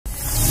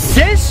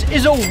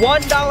is a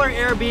 $1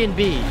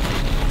 Airbnb.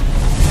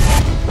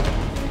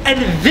 And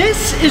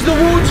this is the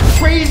world's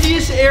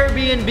craziest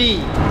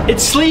Airbnb. It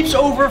sleeps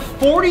over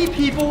 40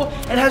 people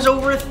and has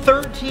over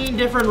 13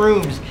 different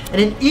rooms. And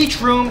in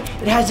each room,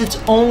 it has its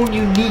own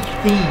unique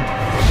theme.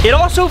 It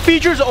also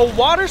features a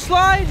water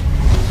slide,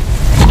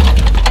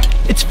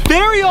 its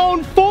very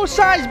own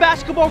full-size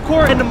basketball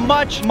court, and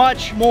much,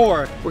 much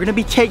more. We're gonna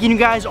be taking you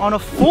guys on a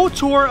full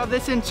tour of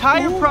this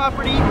entire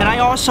property, and I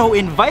also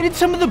invited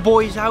some of the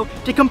boys out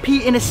to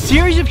compete in a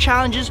series of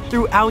challenges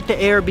throughout the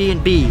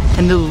Airbnb.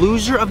 And the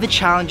loser of the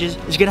challenges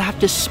is gonna have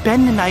to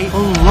spend the night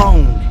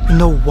alone in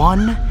the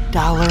 $1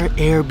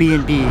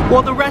 Airbnb,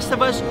 while the rest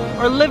of us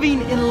are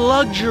living in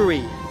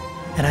luxury.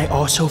 And I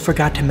also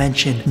forgot to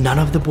mention, none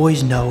of the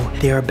boys know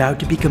they are about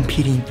to be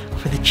competing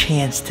for the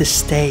chance to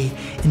stay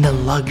in the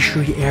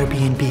luxury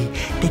Airbnb.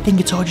 They think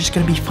it's all just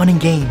gonna be fun and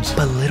games,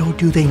 but little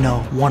do they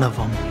know, one of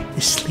them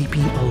is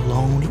sleeping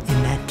alone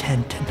in that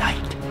tent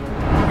tonight.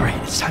 All right,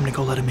 it's time to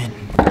go let him in.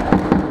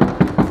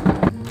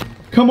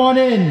 Come on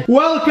in.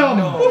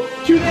 Welcome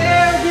to the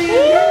Airbnb.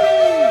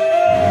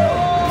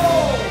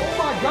 Oh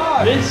my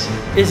God. This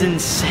is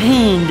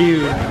insane,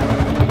 dude.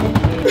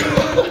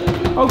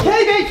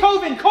 Okay,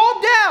 Beethoven,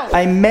 calm down!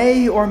 I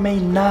may or may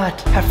not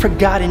have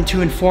forgotten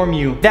to inform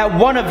you that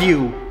one of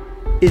you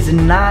is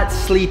not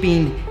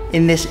sleeping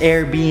in this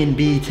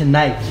Airbnb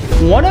tonight.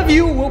 One of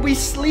you will be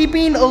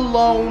sleeping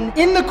alone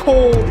in the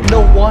cold in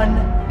the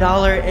 $1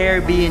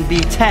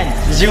 Airbnb tent.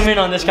 Zoom in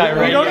on this guy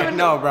right here.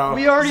 No, bro.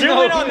 We already Zoom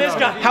know. in on this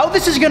guy. How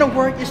this is gonna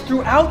work is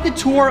throughout the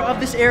tour of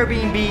this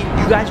Airbnb,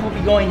 you guys will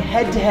be going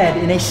head to head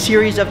in a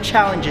series of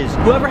challenges.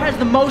 Whoever has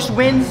the most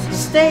wins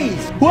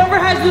stays. Whoever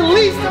has the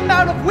least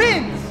amount of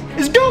wins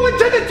is going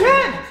to the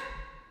tent.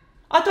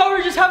 I thought we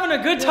were just having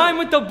a good time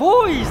with the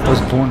boys. I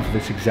was born for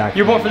this exact.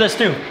 You're born for this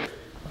too.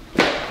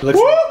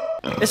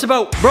 It's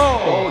about, bro.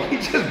 Oh, he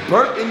just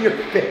burnt in your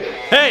face.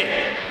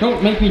 Hey,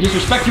 don't make me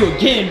disrespect you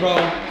again, bro.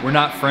 We're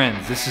not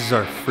friends. This is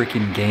our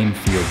freaking game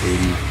field,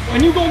 baby.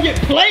 And you gonna get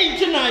played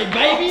tonight,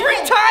 baby. 3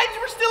 times,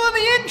 we're still in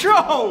the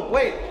intro.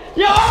 Wait.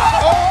 Yo!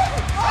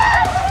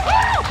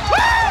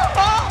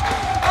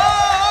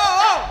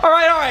 All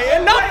right,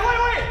 enough. Wait.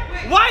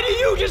 Why do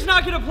you just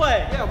not get to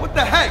play? Yeah, what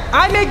the heck?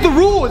 I make the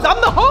rules. I'm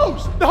the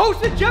host. The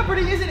host of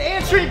Jeopardy isn't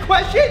answering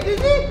questions,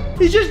 is he?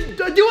 He's just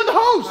doing the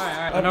host. All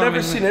right, I've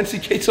never seen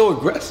NCK so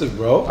aggressive,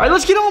 bro. All right,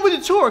 let's get on with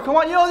the tour. Come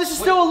on, you know, this is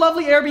still a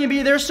lovely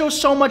Airbnb. There's still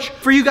so much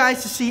for you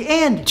guys to see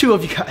and 2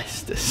 of you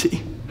guys to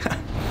see.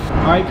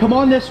 All right, come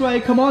on this way,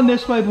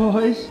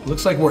 boys.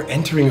 Looks like we're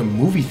entering a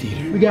movie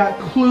theater. We got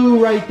Clue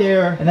right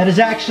there, and that is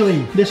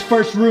actually this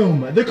first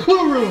room, the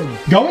Clue room.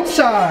 Go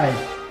inside.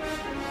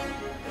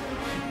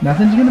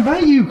 Nothing's gonna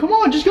bite you. Come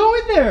on, just go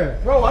in there.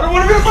 Bro, I don't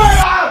want to be a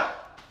bite.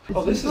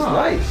 Oh, this is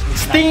nice.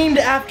 It's themed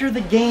after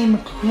the game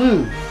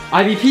Clue.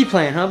 IBP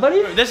playing, huh,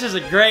 buddy? This is a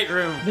great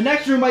room. The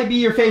next room might be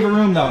your favorite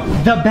room, though.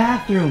 The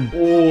bathroom.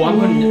 Oh, I'm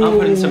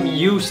putting some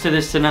use to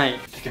this tonight.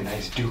 Take a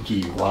nice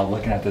dookie while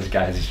looking at this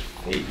guy's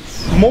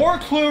face. More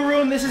Clue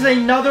room. This is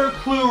another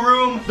Clue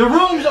room. The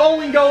rooms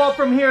only go up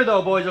from here,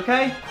 though, boys,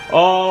 okay?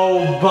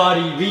 Oh,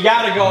 buddy, we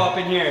gotta go up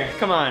in here.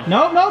 Come on.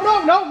 No.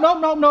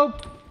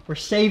 We're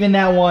saving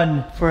that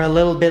one for a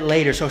little bit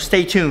later, so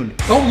stay tuned.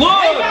 Oh, look!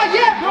 Hey, not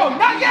yet, bro,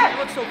 not yet!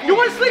 You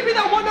wanna sleep in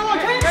that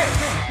 $1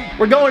 tent?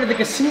 We're going to the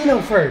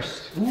casino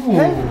first. Ooh.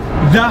 Okay?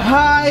 The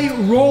high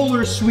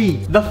roller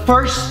suite. The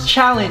first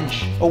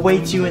challenge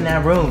awaits you in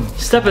that room.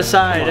 Step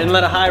aside and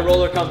let a high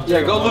roller come through.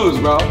 Yeah, go lose,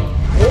 bro.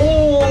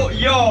 Oh,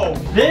 yo,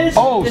 this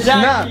is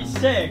snap.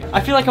 actually sick. I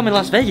feel like I'm in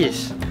Las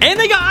Vegas. And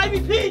they got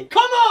IVP.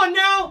 Come on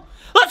now,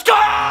 let's go!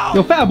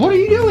 Yo, Fab, what are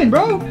you doing,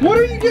 bro? What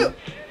are you doing?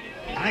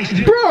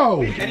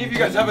 Bro! Any of you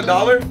guys have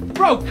 $1?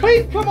 Bro,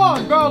 come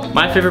on, bro.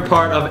 My favorite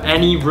part of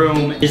any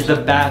room is the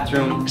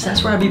bathroom, because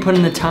that's where I be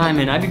putting the time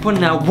in. I be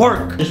putting that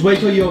work. Just wait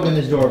till you open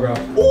this door, bro.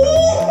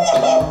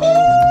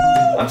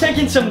 I'm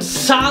taking some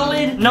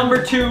solid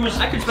number 2s.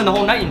 I could spend the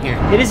whole night in here.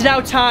 It is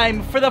now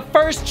time for the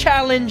first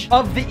challenge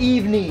of the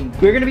evening.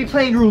 We're gonna be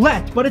playing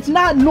roulette, but it's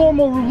not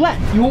normal roulette.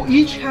 You will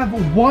each have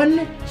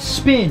 1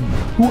 spin.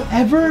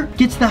 Whoever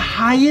gets the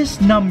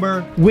highest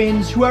number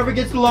wins. Whoever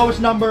gets the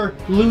lowest number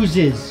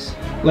loses.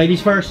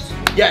 Ladies first.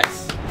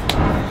 Yes.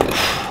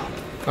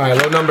 All right,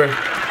 low number.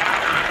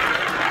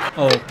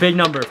 Oh, big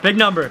number, big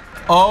number.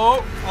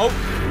 Oh.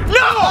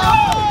 No!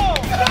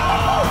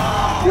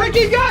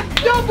 Ricky got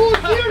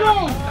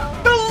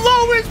 $00. The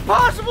lowest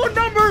possible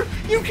number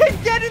you can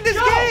get in this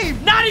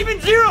game. Not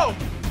even 0.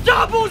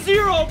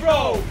 $00,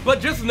 bro. But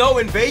just know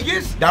in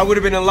Vegas, that would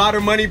have been a lot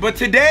of money. But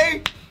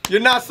today, you're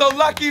not so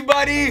lucky,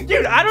 buddy.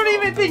 Dude, I don't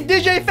even think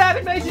DJ Fab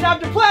and Mason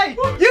have to play.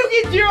 You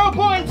get 0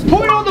 points.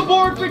 Point on the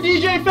board for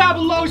DJ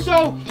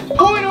Fabuloso.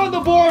 Point on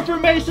the board for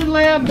Mason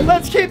Lamb.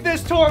 Let's keep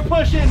this tour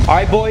pushing. All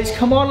right, boys,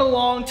 come on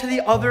along to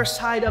the other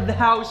side of the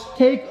house.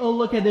 Take a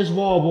look at this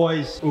wall,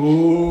 boys.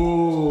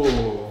 Ooh.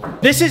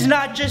 This is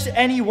not just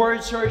any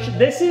word search.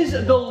 This is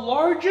the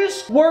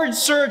largest word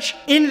search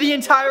in the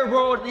entire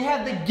world. They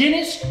have the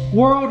Guinness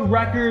World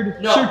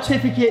Record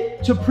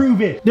certificate to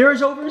prove it. There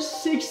is over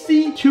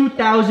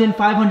 62,000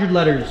 2,500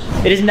 letters.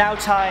 It is now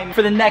time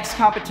for the next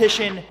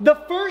competition. The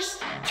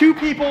first 2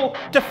 people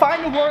to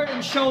find a word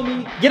and show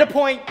me get a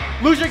point.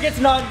 Loser gets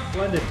none.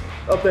 London,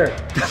 up there.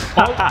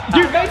 Oh,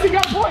 dude, Mason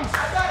got points.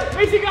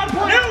 Mason got a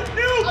point.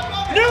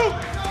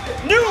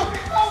 Noob.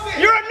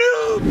 You're a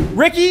noob.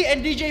 Ricky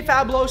and DJ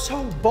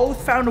Fabuloso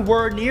both found a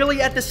word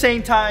nearly at the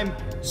same time.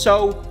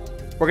 So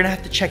we're gonna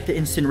have to check the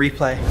instant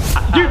replay.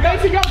 Dude,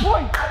 Mason got a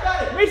point.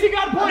 Mason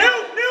got a point.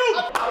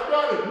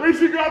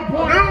 Mason got a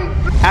point.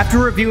 After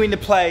reviewing the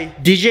play,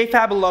 DJ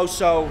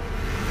Fabuloso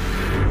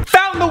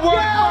found the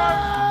word.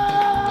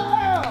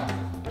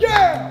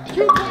 Yeah!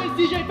 2 points,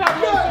 DJ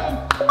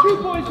Fabuloso. 2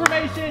 points for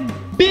Mason.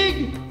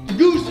 Big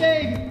goose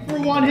egg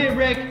for 1 hit,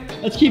 Rick.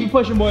 Let's keep it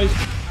pushing, boys.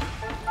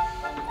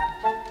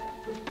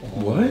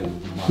 What?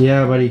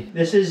 Yeah, buddy.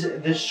 This is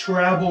the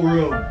Scrabble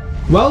room.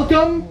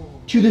 Welcome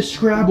to the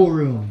Scrabble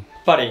room.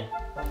 Buddy,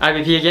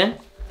 IVP again?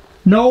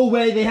 No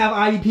way they have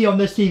IDP on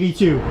this TV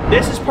too.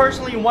 This is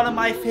personally one of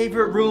my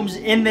favorite rooms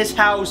in this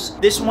house.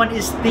 This one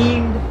is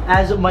themed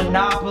as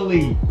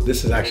Monopoly.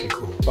 This is actually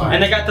cool. Fine.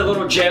 And they got the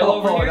little jail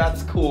over here. Oh,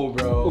 that's cool,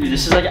 bro. Dude,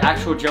 this is like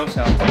actual jail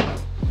cell.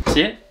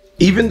 See it?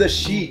 Even the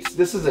sheets.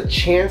 This is a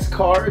chance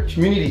card,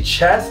 community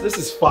chest. This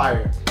is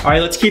fire. All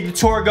right, let's keep the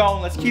tour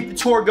going. Let's keep the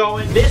tour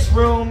going. This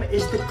room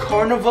is the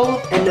Carnival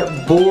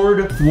and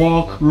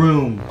Boardwalk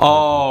room.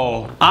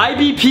 Oh,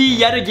 IBP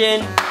yet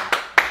again.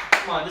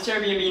 Come on, this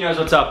Airbnb knows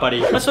what's up,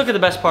 buddy. Let's look at the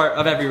best part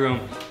of every room.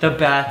 The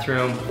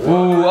bathroom.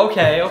 Ooh,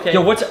 okay.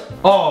 Yo, what's,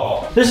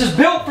 oh, this is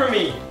built for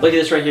me. Look at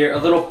this right here. A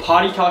little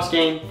potty toss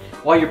game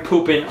while you're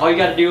pooping. All you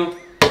gotta do,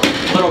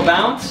 a little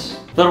bounce,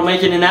 little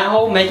make it in that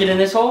hole, make it in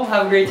this hole,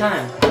 have a great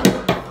time.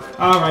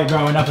 All right,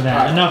 bro, enough of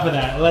that. Enough of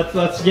that.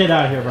 Let's get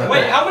out of here, bro.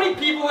 Wait, how many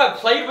people have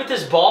played with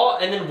this ball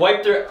and then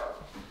wiped their...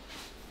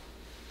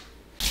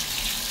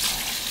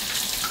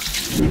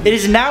 It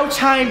is now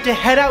time to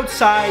head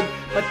outside,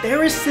 but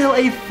there is still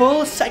a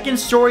full second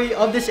story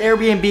of this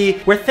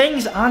Airbnb where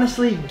things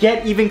honestly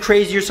get even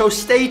crazier, so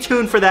stay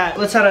tuned for that.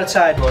 Let's head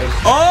outside, boys.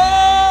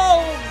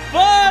 Oh,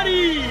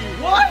 buddy!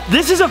 What?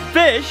 This is a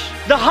fish.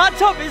 The hot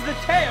tub is the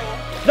tail.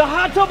 The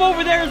hot tub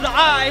over there is the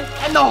eye,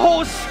 and the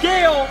whole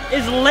scale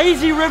is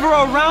lazy river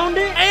around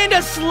it, and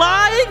a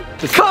slide?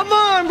 Come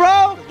on,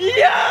 bro!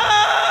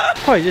 Yeah!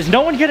 Boy, is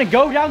no one gonna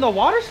go down the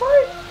water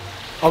slide?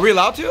 Are we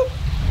allowed to?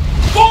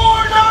 Oh!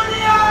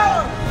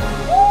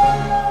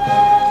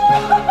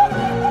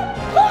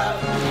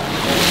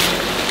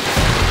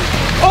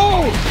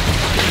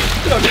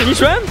 Yo, can you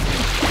swim?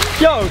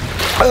 Yo!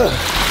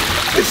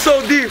 It's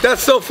so deep.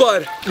 That's so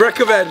fun.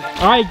 Recommend.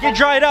 All right, get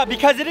dried up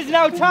because it is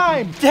now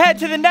time to head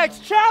to the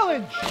next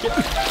challenge.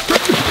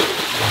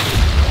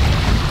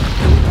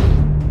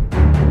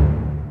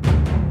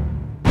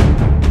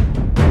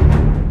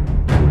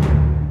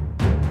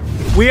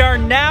 We are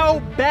now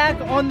back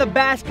on the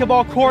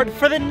basketball court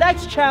for the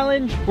next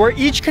challenge where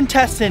each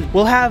contestant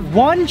will have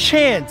 1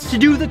 chance to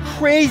do the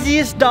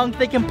craziest dunk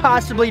they can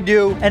possibly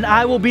do, and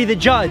I will be the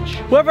judge.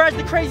 Whoever has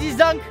the craziest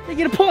dunk, they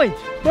get a point.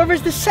 Whoever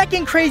has the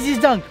second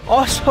craziest dunk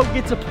also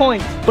gets a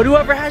point. But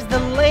whoever has the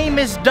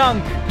lamest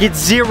dunk gets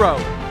 0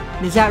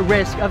 and is at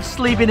risk of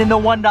sleeping in the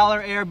 $1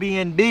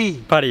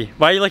 Airbnb. Buddy,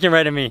 why are you looking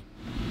right at me?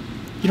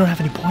 You don't have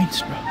any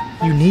points, bro.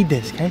 You need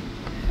this, okay?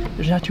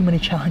 There's not too many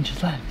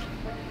challenges left.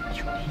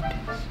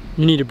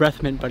 You need a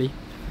breath mint, buddy.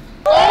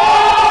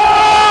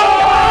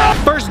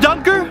 First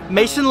dunker,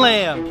 Mason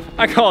Lamb.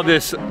 I call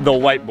this the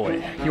white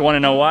boy. You wanna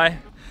know why?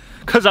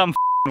 Cause I'm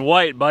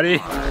white,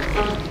 buddy.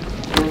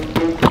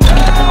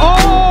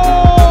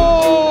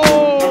 Oh!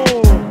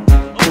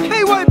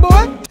 Okay, white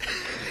boy.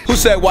 Who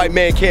said white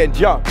man can't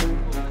jump?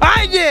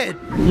 I did.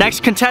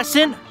 Next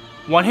contestant,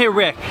 1 hit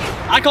Rick.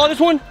 I call this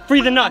one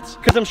free the nuts,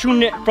 cause I'm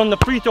shooting it from the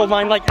free throw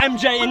line like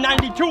MJ in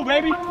 '92,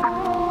 baby.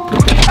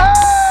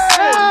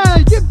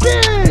 Hey, get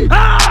big!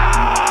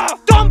 Ah!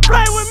 Don't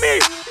play with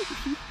me!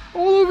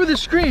 All over the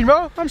screen,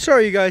 bro. I'm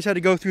sorry you guys had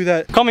to go through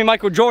that. Call me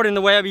Michael Jordan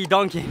the way I be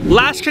dunking.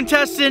 Last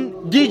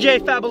contestant, DJ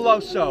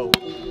Fabuloso.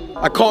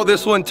 I call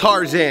this one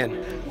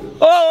Tarzan.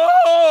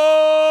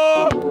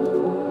 Oh!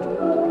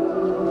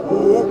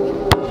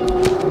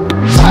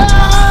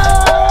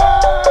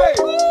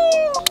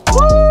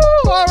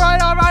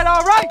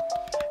 All right.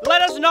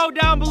 Let us know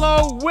down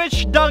below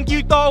which dunk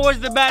you thought was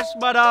the best,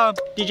 but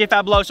DJ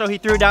Fabuloso, he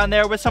threw down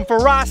there with some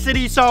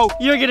ferocity, so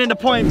you're getting the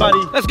point,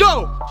 buddy. Let's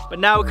go. But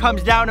now it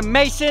comes down to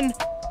Mason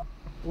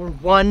or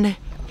 1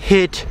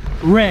 hit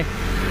Rick,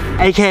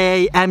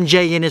 aka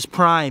MJ in his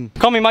prime.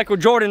 Call me Michael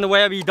Jordan the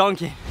way I be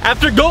dunking.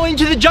 After going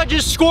to the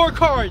judges'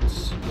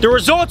 scorecards, the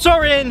results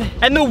are in,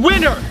 and the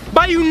winner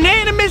by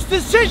unanimous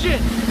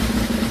decision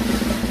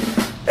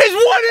is 1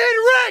 hit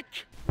Rick.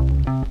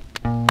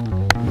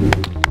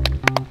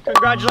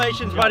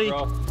 Congratulations, buddy.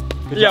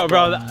 Yo,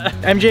 bro.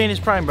 MJ in his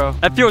prime, bro.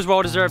 That feels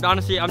well deserved.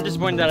 Honestly, I'm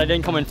disappointed that I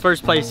didn't come in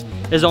first place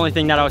is the only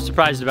thing that I was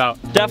surprised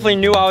about. Definitely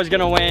knew I was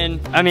gonna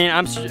win. I mean,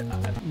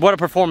 what a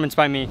performance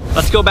by me.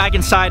 Let's go back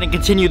inside and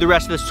continue the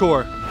rest of this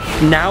tour.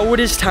 Now it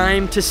is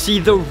time to see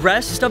the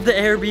rest of the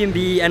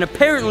Airbnb, and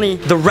apparently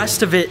the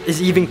rest of it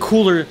is even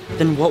cooler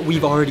than what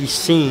we've already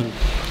seen.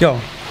 Yo,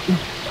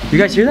 You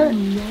guys hear that?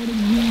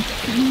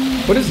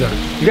 What is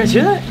that? You guys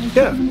hear that?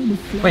 Yeah.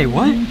 Wait,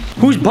 what?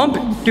 Who's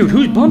bumping? Dude,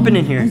 who's bumping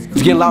in here? It's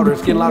getting louder.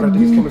 It's getting louder. I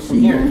think it's coming from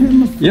here.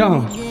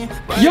 Yo.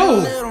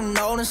 Yo.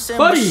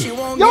 Buddy.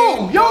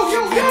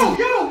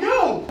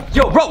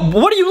 Yo, bro,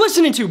 what are you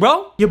listening to,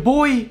 bro? Your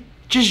boy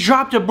just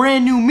dropped a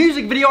brand new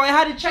music video. I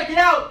had to check it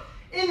out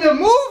in the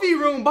movie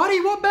room, buddy.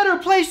 What better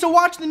place to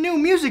watch the new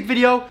music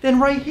video than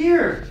right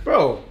here?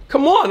 Bro,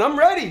 come on. I'm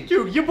ready.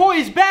 Dude, your boy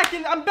is back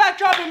and I'm back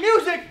dropping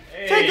music.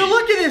 Hey. Take a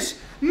look at this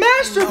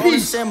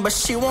masterpiece. But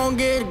she won't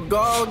get it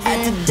go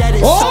again.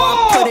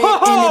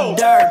 Oh!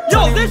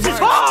 Yo, this is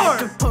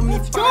hard.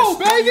 Let's go,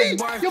 baby.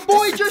 Your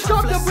boy just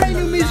dropped a brand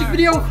new music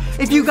video.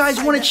 If you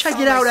guys want to check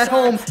it out at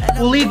home,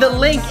 we'll leave the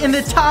link in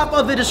the top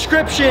of the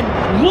description.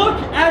 Look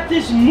at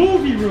this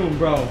movie room,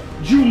 bro.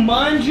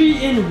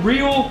 Jumanji in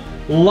real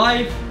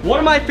life. One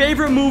of my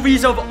favorite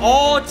movies of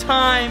all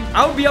time.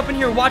 I would be up in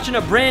here watching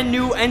a brand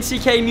new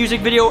NCK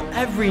music video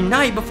every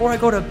night before I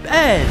go to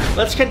bed.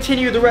 Let's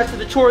continue the rest of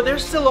the tour.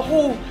 There's still a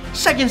whole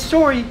second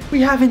story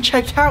we haven't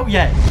checked out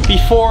yet.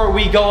 Before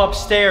we go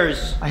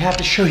upstairs, I have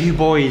to show you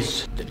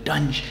boys the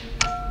dungeon.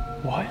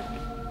 What?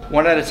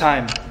 One at a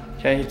time.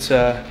 Okay, it's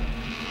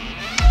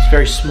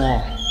very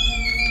small.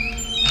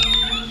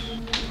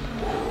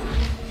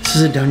 This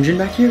is a dungeon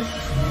back here?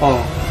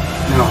 Oh,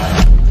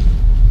 no.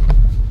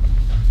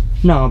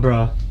 No,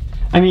 bro.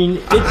 I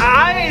mean,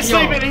 I ain't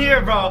sleeping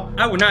here, bro.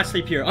 I would not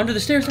sleep here. Under the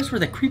stairs, that's where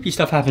the creepy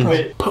stuff happens.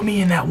 Wait, put me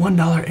in that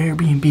 $1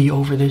 Airbnb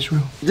over this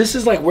room. This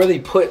is like where they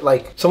put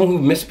like someone who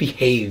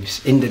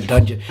misbehaves in the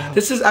dungeon.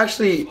 This is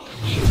actually...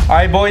 All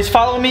right, boys,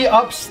 follow me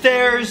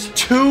upstairs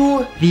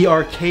to the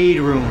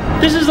arcade room.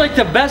 This is like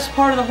the best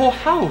part of the whole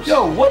house.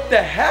 Yo, what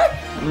the heck?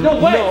 No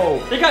way.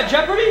 No. They got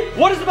Jeopardy?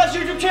 What is the best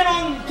YouTube channel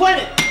on the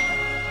planet?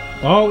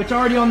 Oh, it's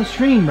already on the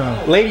screen,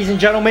 bro. Ladies and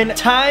gentlemen,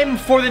 time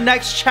for the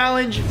next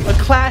challenge. A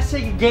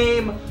classic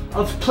game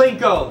of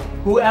Plinko.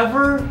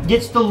 Whoever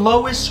gets the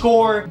lowest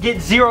score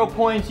gets 0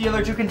 points. The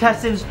other two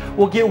contestants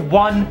will get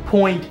 1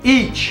 point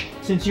each.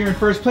 Since you're in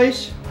first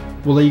place,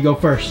 we'll let you go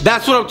first.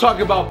 That's what I'm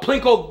talking about.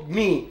 Plinko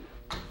me.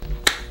 I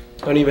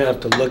don't even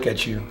have to look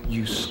at you,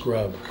 you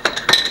scrub.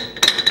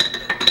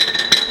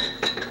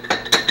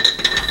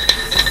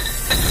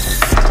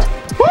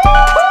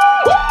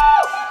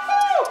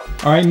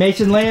 All right,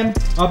 Mason Lamb,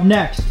 up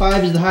next.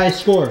 5 is the highest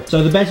score.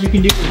 So the best you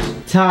can do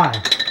is tie.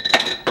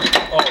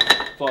 Oh,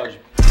 fudge.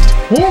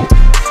 Oh,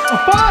 a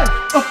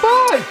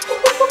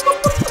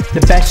 5, The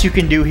best you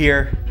can do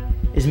here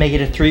is make it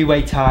a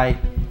 3-way tie,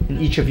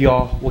 and each of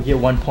y'all will get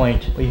 1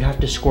 point, but you have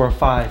to score a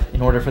 5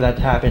 in order for that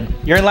to happen.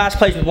 You're in last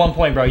place with 1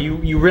 point, bro.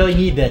 You really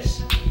need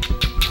this.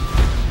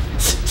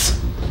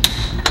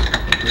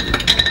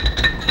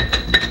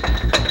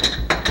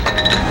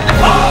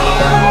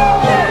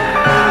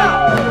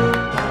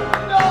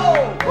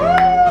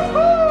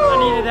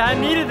 I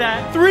needed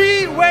that.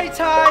 3-way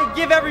tie,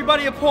 give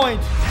everybody a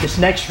point. This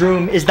next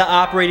room is the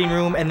operating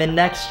room, and the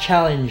next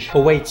challenge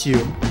awaits you.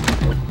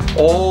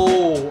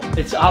 Oh,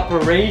 it's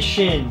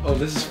Operation. Oh,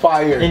 this is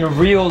fire. In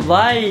real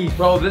life.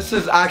 Bro, this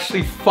is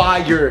actually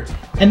fire.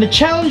 And the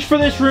challenge for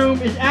this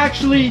room is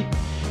actually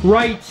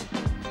right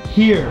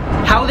here.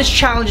 How this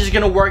challenge is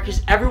gonna work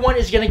is everyone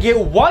is gonna get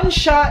 1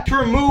 shot to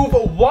remove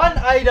 1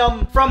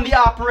 item from the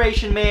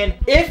operation, man.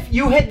 If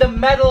you hit the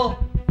metal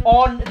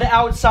on the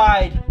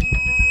outside,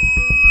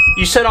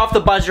 you set off the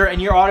buzzer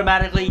and you're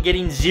automatically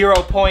getting 0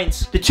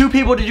 points. The 2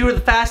 people to do it the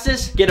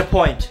fastest get a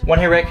point. One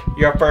here, Rick,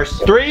 you're up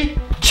first. 3,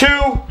 2,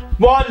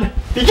 1,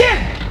 begin!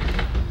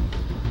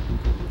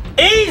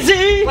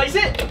 Easy! Place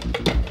it.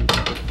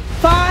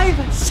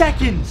 5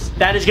 seconds.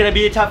 That is gonna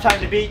be a tough time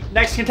to beat.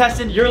 Next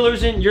contestant, You're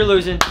losing, you're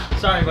losing.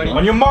 Sorry, buddy.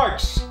 on your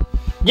marks,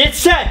 get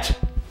set,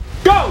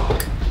 go!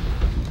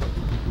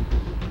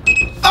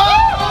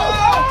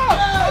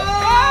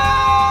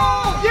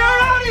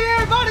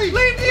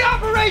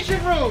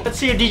 Room. Let's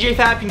see if DJ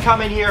Fab can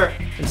come in here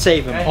and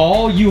save him.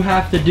 All you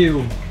have to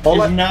do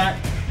is not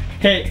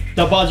hit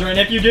the buzzer, and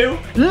if you do,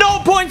 no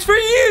points for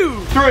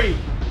you. 3,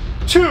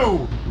 2,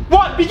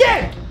 1,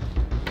 begin.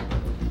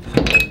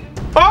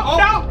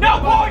 Oh,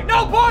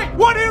 no point.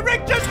 What did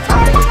Rick just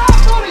tie it up,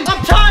 buddy?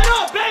 I'm tied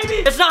up,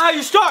 baby. It's not how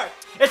you start.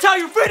 It's how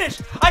you finish.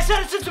 I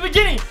said it since the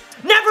beginning.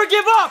 Never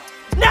give up.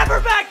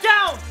 Never back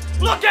down.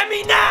 Look at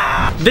me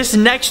now. This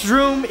next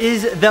room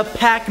is the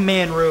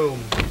Pac-Man room.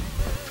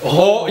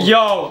 Oh,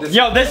 yo,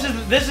 this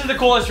is the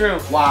coolest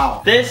room.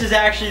 Wow. This is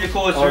actually the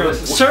coolest room.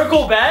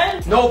 Circle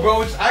bed? No,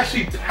 bro, it's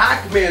actually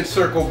Pac-Man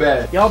circle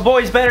bed. Y'all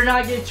boys better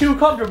not get too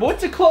comfortable.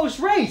 It's a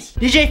close race.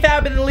 DJ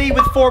Fab in the lead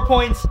with 4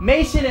 points.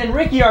 Mason and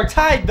Ricky are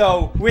tied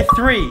though with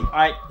 3. All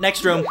right,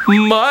 next room.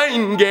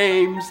 Mind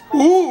games.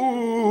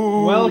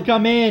 Ooh.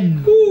 Welcome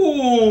in.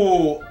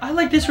 Ooh, I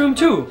like this room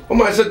too. Oh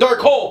my, it's a dark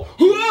hole.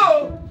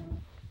 Whoa.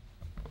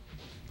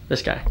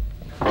 This guy.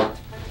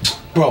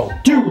 Bro.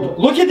 Dude,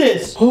 look at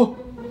this.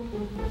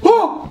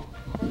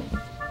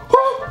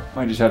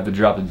 Might just have to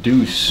drop a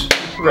deuce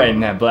right in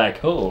that black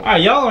hole. All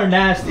right, y'all are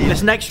nasty.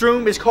 This next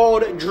room is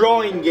called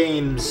Drawing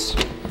Games.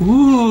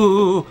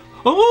 Ooh.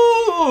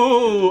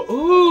 Ooh,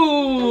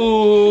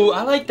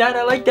 I like that,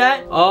 I like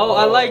that. Oh,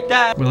 I like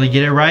that. Will he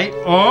get it right?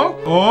 Oh.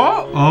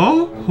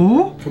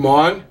 Come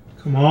on.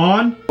 Come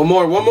on. One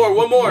more.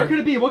 What could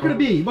it be? What could it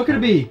be? What could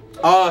it be?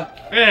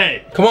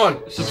 Hey. Come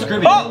on.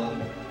 Subscribe.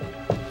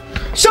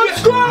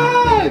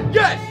 Subscribe!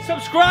 Yes.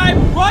 Subscribe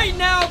right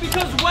now,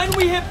 because when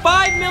we hit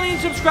 5 million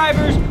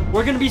subscribers,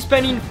 we're gonna be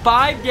spending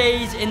 5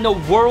 days in the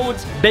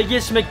world's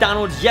biggest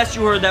McDonald's. Yes,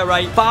 you heard that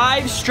right.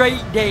 5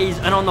 straight days.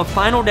 And on the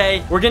final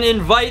day, we're gonna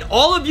invite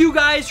all of you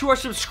guys who are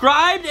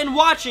subscribed and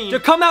watching to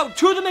come out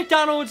to the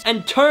McDonald's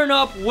and turn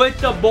up with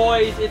the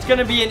boys. It's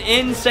gonna be an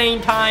insane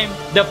time.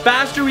 The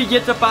faster we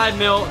get to 5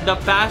 mil, the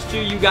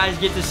faster you guys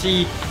get to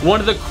see one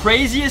of the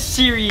craziest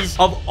series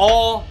of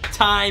all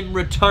time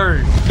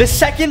return. The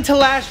second to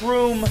last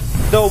room,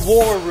 the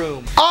war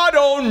room. I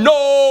don't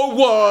know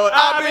what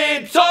I've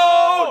been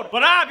told,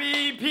 but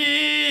IBP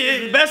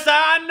is the best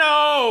I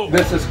know.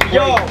 This is crazy.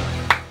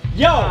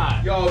 Yo,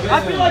 I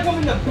feel like I'm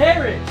in the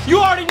barracks. You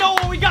already know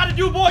what we gotta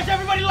do, boys.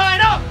 Everybody line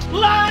up.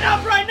 Line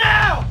up right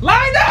now.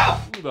 Line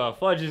up. Who the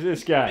fudge is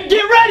this guy?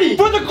 Get ready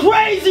for the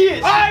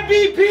craziest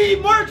IBP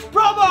merch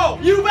promo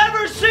you've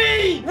ever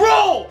seen.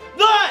 Roll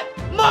that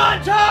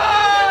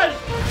montage.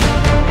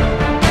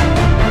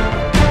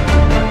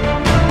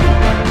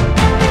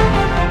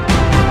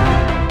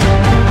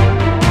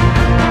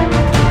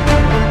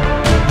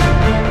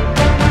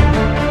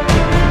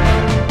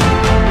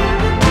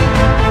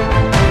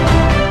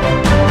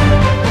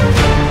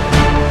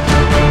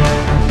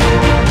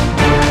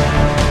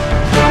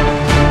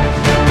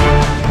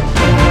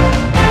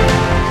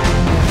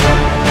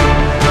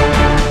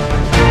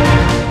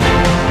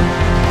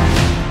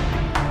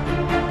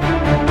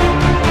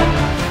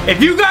 If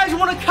you guys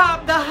want to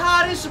cop the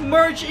hottest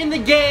merch in the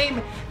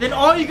game, then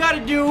all you gotta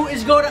do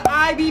is go to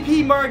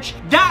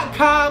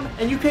ibpmerch.com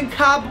and you can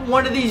cop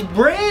one of these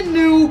brand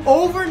new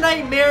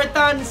overnight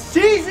marathon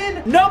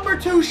season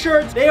 #2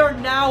 shirts. They are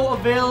now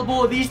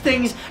available. These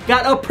things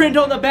got a print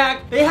on the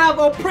back. They have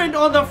a print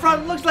on the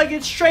front. Looks like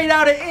it's straight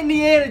out of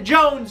Indiana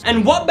Jones.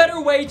 And what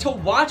better way to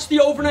watch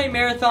the overnight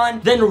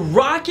marathon than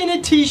rocking a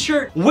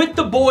t-shirt with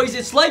the boys?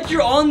 It's like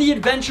you're on the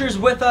adventures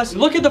with us.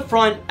 Look at the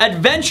front.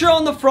 Adventure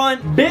on the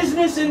front,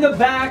 business in the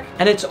back,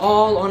 and it's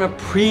all on a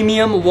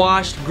premium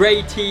washed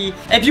gray tee.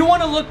 If you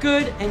want to look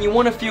good and you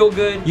want to feel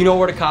good, you know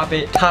where to cop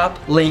it. Top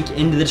link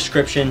in the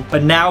description.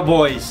 But now,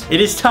 boys,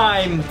 it is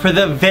time for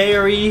the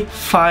very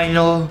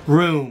final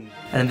room.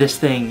 And this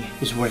thing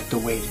is worth the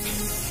wait.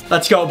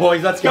 Let's go,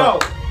 boys. Let's go.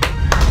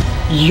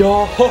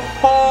 Yo!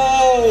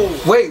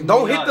 Wait,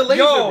 don't hit the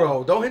laser, Yo.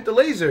 bro. Don't hit the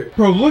laser.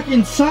 Bro, look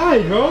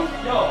inside, bro.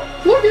 Yo,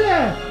 Look at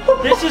that.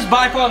 this is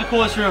by far the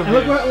coolest room. And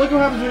look what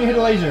happens when you hit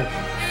a laser.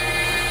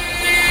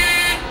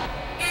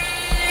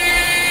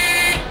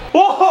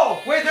 Whoa!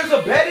 Wait, there's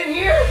a bed in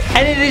here?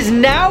 And it is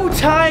now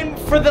time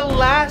for the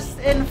last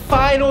and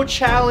final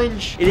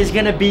challenge. It is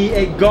gonna be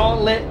a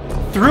gauntlet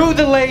through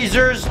the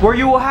lasers where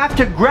you will have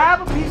to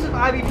grab a piece of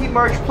IBP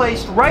merch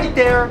placed right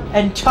there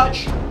and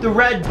touch the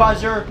red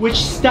buzzer, which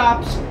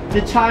stops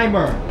the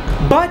timer.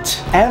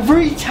 But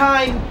every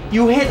time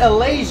you hit a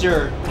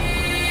laser,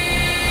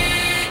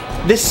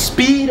 the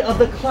speed of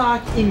the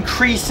clock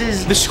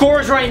increases. The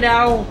scores right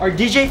now are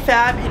DJ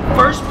Fab in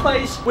first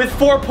place with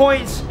 4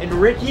 points, and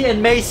Ricky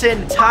and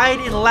Mason tied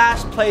in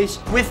last place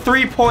with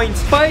 3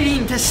 points,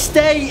 fighting to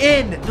stay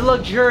in the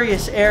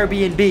luxurious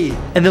Airbnb.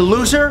 And the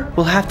loser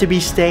will have to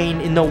be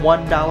staying in the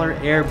 $1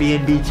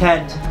 Airbnb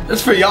tent.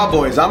 That's for y'all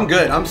boys. I'm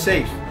good. I'm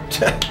safe.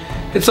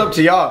 It's up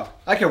to y'all.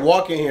 I can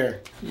walk in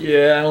here.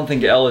 Yeah, I don't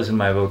think L is in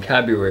my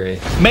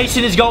vocabulary.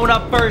 Mason is going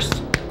up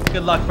first.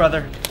 Good luck,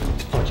 brother.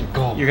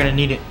 You're gonna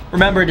need it.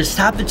 Remember, to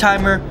stop the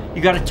timer,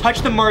 you gotta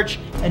touch the merch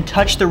and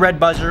touch the red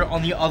buzzer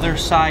on the other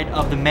side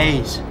of the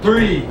maze.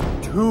 3,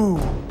 2,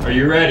 are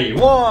you ready?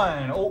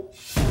 1. Oh.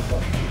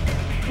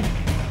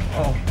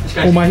 This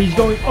guy's Oh my, he's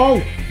going.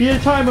 Oh, he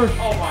hit a timer.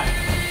 Oh my.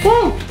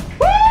 Woo!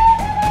 Woo!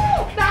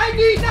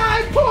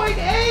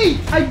 99.8!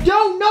 I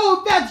don't know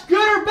if that's good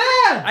or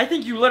bad. I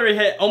think you literally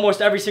hit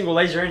almost every single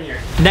laser in here.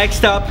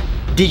 Next up,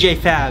 DJ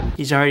Fab.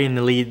 He's already in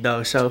the lead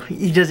though, so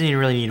he doesn't even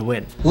really need to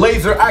win.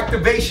 Laser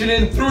activation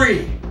in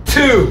 3,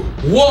 2,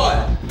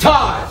 1.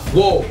 Time.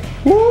 Whoa.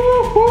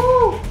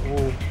 Woo-hoo!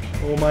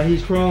 Oh my,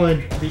 he's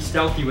crawling. Be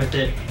stealthy with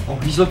it. Oh,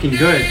 he's looking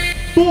good.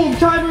 Boom,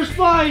 timer's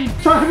flying.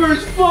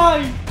 Timer's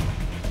flying.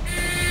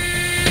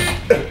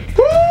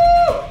 Woo!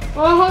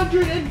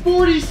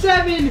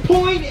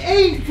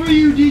 147.8 for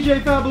you,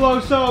 DJ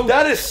Fabuloso.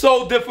 That is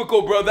so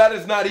difficult, bro. That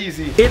is not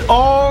easy. It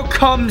all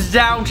comes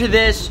down to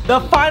this.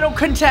 The final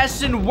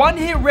contestant, One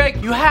Hit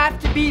Rick, you have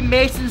to beat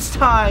Mason's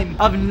time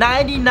of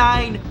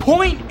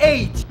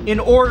 99.8 in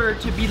order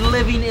to be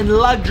living in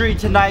luxury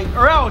tonight,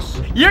 or else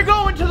you're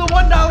going to the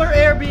 $1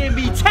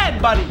 Airbnb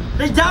tent, buddy.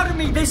 They doubted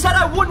me. They said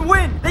I wouldn't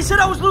win. They said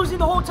I was losing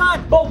the whole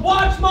time. But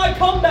watch my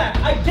comeback.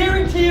 I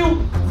guarantee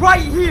you,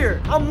 right here,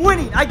 I'm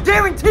winning. I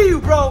guarantee you,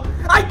 bro.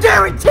 I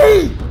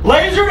guarantee.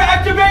 Laser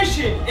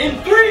activation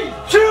in 3,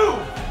 2,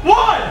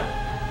 1.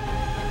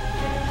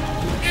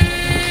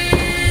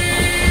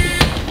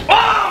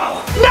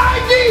 Oh!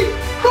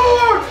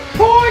 94.8!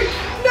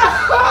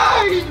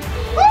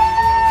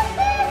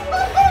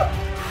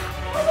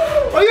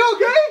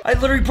 I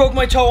literally broke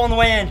my toe on the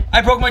way in.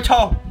 I broke my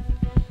toe.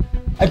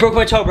 I broke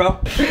my toe, bro.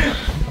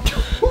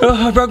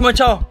 Oh, I broke my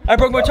toe. I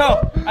broke my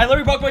toe. I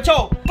literally broke my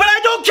toe. But I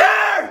don't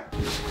care!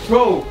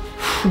 Bro.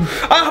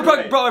 I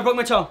broke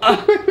my toe. I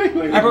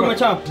broke my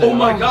toe. Oh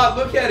my God,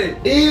 look at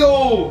it. Ew.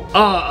 Oh,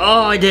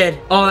 I did.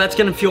 Oh, that's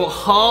gonna feel,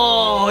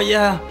 oh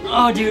yeah.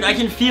 Oh, dude, I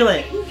can feel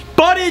it.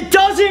 But it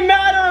doesn't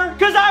matter,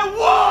 because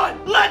I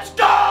won! Let's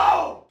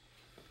go!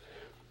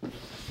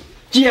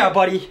 Yeah,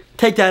 buddy,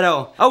 take that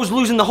L. I was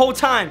losing the whole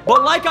time.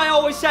 But like I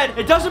always said,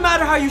 it doesn't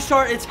matter how you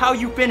start, it's how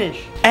you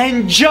finish.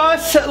 And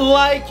just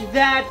like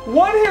that,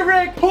 One Hit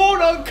Rick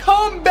pulled a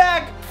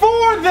comeback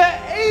for the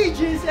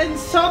ages and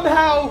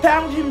somehow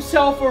found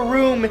himself a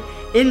room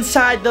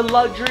inside the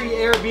luxury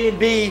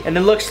Airbnb. And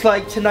it looks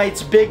like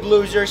tonight's big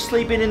loser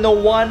sleeping in the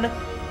 $1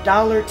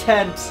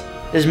 tent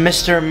is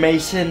Mr.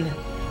 Mason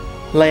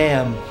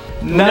Lamb.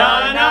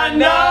 Na na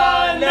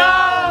na na,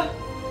 na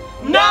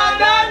na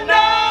na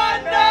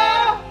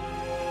na.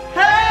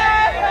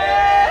 Hey,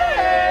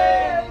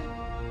 hey,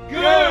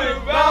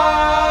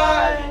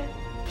 goodbye.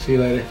 See you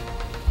later.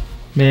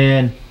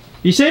 Man,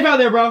 you safe out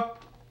there, bro?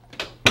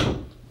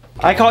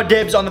 I called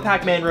dibs on the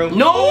Pac-Man room.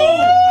 No!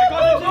 I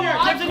called dibs in here.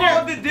 Dibs in I here.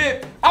 called the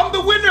dip. I'm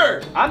the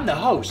winner. I'm the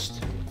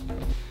host.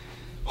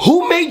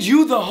 Who made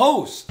you the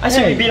host? I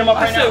said we beat him up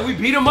I right now. said we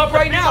beat him up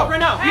right now. Right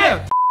now.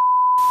 Yeah.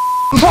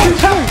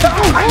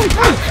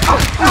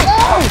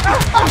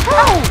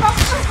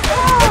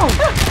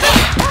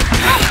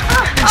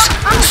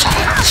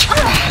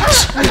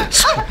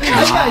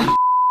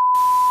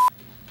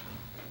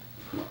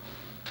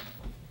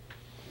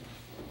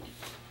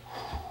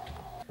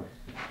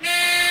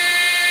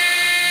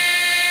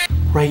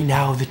 Right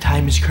now, the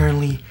time is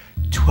currently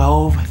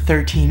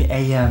 12:13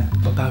 a.m.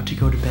 About to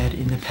go to bed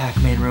in the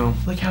Pac-Man room.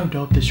 Look how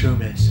dope this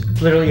room is.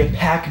 It's literally a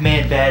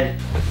Pac-Man bed.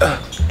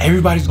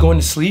 Everybody's going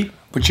to sleep,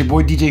 but your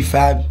boy DJ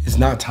Fab is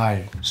not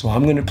tired. So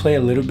I'm gonna play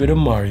a little bit of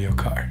Mario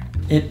Kart.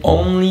 It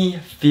only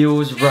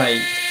feels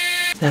right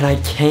that I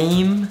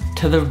came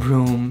to the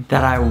room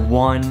that I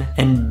won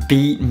and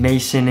beat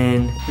Mason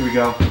in. Here we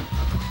go.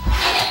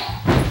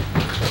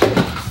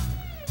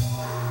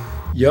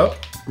 Yup,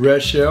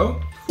 red shell.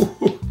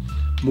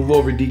 Move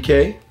over,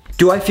 DK.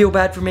 Do I feel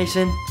bad for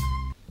Mason?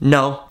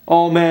 No.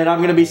 Oh man,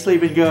 I'm gonna be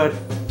sleeping good.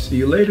 See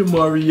you later,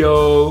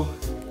 Mario.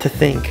 To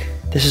think,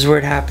 this is where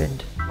it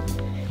happened.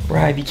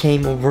 Where I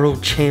became a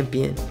world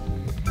champion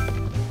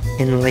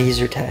in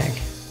laser tag.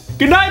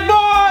 Good night,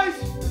 boys!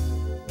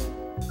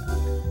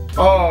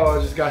 Oh,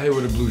 I just got hit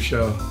with a blue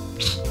shell.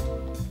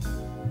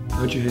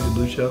 Don't you hit the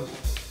blue shell?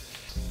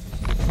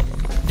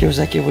 Feels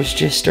like it was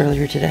just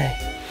earlier today.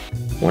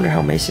 Wonder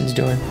how Mason's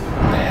doing.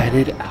 I'm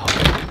headed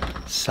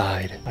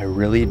outside. I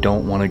really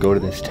don't want to go to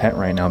this tent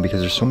right now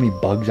because there's so many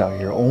bugs out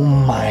here. Oh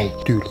my,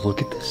 dude,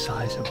 look at the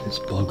size of this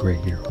bug right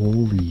here.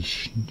 Holy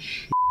shit.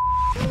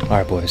 All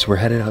right, boys, we're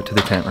headed out to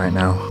the tent right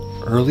now.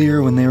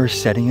 Earlier when they were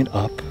setting it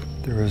up,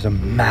 there was a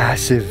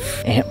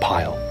massive ant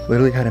pile.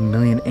 Literally had 1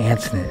 million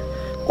ants in it.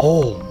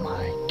 Oh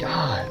my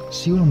God.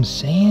 See what I'm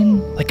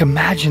saying? Like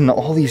imagine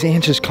all these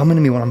ants just coming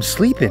to me when I'm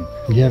sleeping.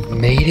 We have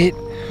made it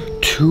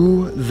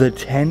to the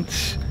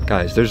tent.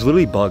 Guys, there's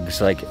literally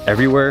bugs like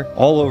everywhere,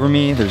 all over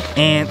me. There's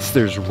ants,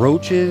 there's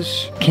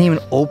roaches. Can't even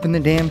open the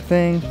damn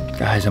thing.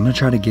 Guys, I'm gonna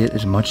try to get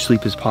as much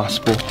sleep as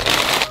possible.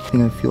 I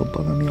think I feel a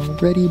bug on me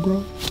already,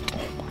 bro. Oh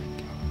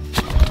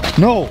my God.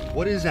 No,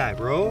 what is that,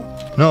 bro?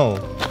 No.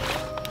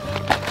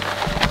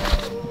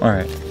 All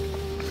right.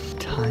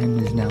 Time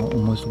is now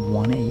almost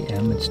 1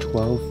 a.m. It's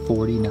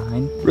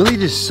 12:49. Really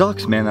just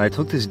sucks, man, that I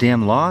took this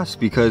damn loss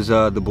because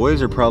the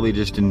boys are probably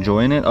just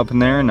enjoying it up in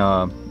there and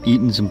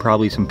eating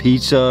probably some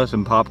pizza,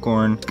 some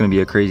popcorn. It's gonna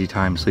be a crazy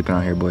time sleeping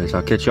out here, boys.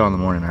 I'll catch y'all in the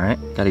morning, all right?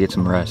 Gotta get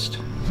some rest.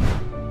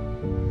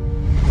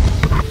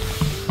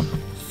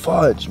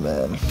 Fudge,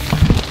 man.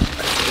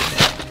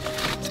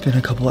 It's been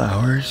a couple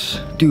hours.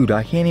 Dude,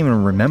 I can't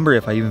even remember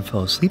if I even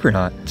fell asleep or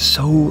not. It's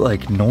so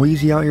like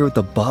noisy out here with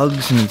the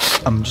bugs and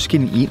I'm just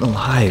getting eaten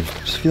alive. I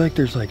just feel like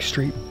there's like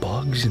straight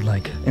bugs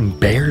and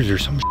bears or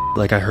some shit.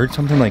 Like I heard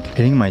something like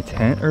hitting my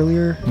tent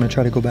earlier. I'm gonna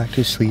try to go back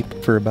to sleep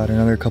for about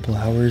another couple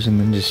hours and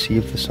then just see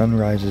if the sun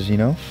rises, you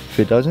know?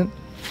 If it doesn't,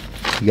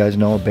 you guys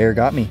know a bear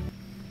got me.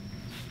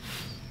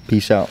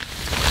 Peace out.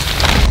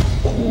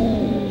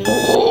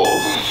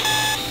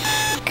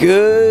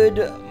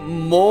 Good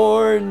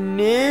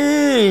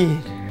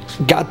morning.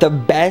 Got the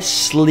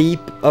best sleep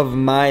of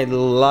my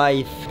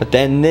life. But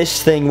then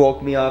this thing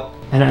woke me up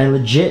and I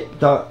legit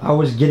thought I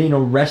was getting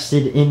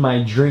arrested in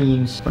my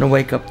dreams. I'm gonna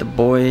wake up the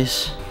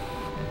boys.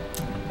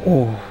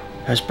 Oh,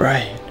 that's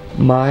bright.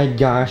 My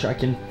gosh, I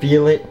can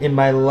feel it in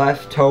my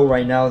left toe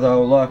right now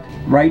though. Look,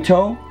 right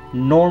toe,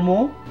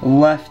 normal,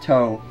 left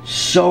toe,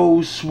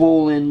 so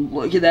swollen.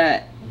 Look at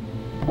that.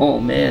 Oh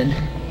man.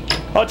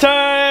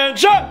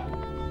 Attention!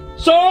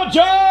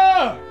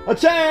 Soldier!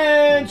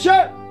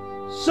 Attention!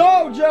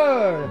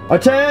 Soldier!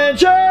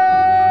 Attention!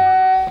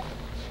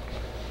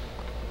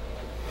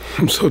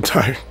 I'm so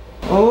tired.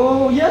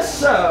 Oh, yes,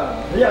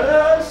 sir!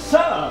 Yes,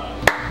 sir!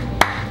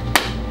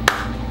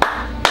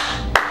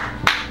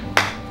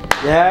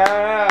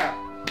 Yeah!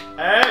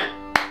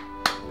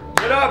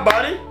 job,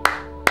 buddy.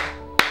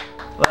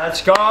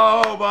 Let's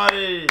go,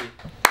 buddy.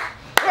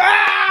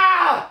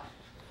 Ah!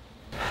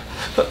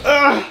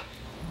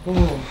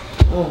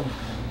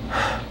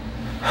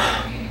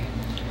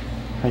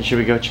 And should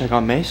we go check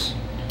on Mace?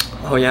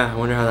 Oh yeah, I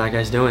wonder how that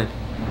guy's doing.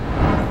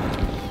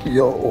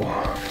 Yo,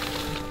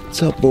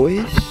 what's up,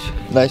 boys?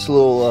 Nice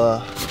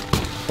little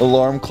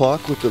alarm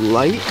clock with the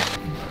light.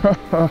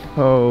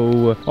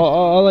 Oh,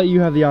 I'll let you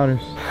have the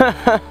honors.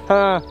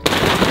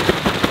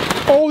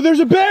 Oh, there's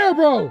a bear,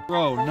 bro!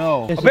 Bro,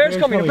 no. A bear's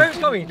coming, a bear's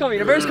coming,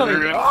 a bear's coming.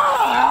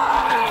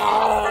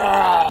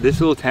 This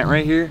little tent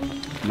right here,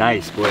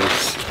 nice,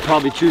 boys.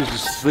 Probably choose to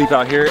sleep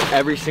out here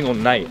every single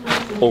night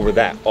over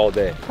that all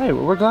day. Hey,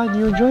 we're glad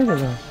you enjoyed it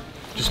though.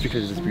 Just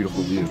because of this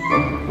beautiful view.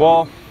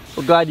 Well,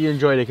 we're glad you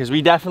enjoyed it because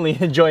we definitely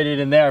enjoyed it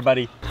in there,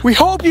 buddy. We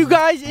hope you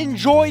guys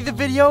enjoy the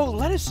video.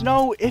 Let us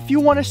know if you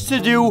want us to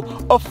do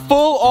a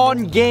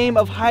full-on game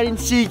of hide and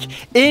seek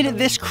in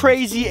this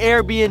crazy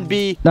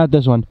Airbnb. Not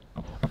this one.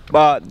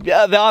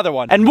 The other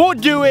one. And we'll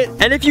do it.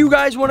 And if you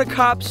guys want to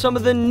cop some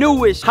of the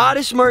newest,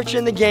 hottest merch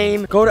in the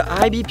game, go to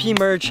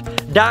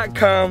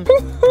ibpmerch.com.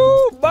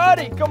 Woohoo,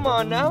 buddy, come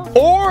on now.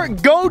 Or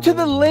go to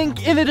the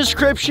link in the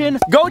description.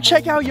 Go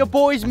check out your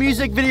boy's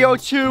music video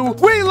too.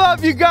 We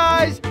love you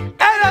guys.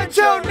 And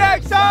until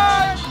next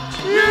time,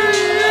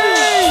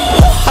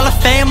 Hall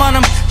of Fame on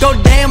them, go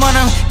damn on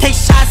them. Take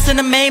shots in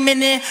the main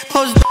minute.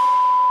 Close.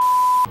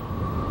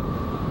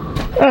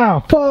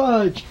 Ow,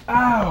 fudge.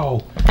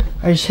 Ow.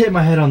 I just hit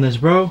my head on this,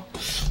 bro.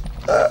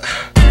 That's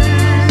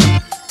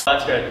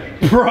good.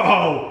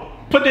 Bro,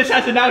 put this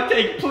as an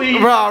outtake, please.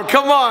 Bro,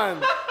 come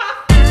on.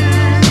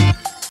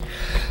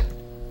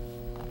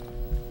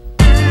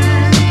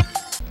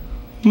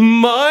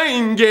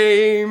 Mind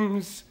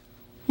games.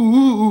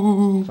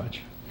 Ooh.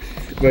 Fudge.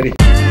 Buddy.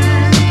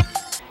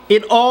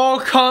 It all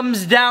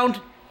comes down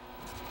to...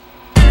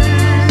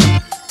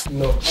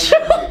 No.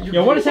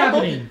 Yo, what is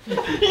happening?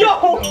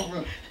 Yo!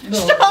 No,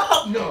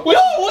 Stop! No. Yo,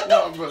 what the?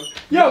 No, bro. Yo,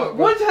 No, bro.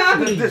 what's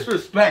happening? The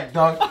disrespect,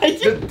 dog. I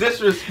did- The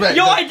disrespect.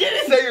 Yo, dog. I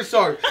didn't- Say you're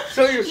sorry.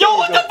 Say you're sorry. Yo,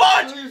 what the dog.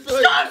 fuck? Say you're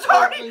sorry. Stop,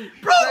 sorry.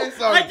 Bro, Say you're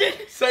sorry. I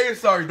didn't- Say you're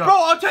sorry, dog. Bro,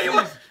 I'll tell you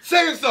what.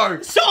 Say you're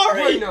sorry.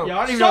 Sorry! Right now. Yo,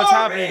 I don't even know what's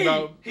happening,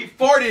 bro. He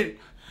farted.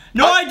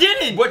 No, I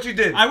didn't! What you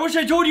did? I wish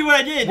I told you what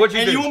I did. What you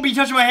and did? you won't be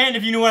touching my hand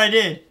if you knew what I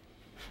did.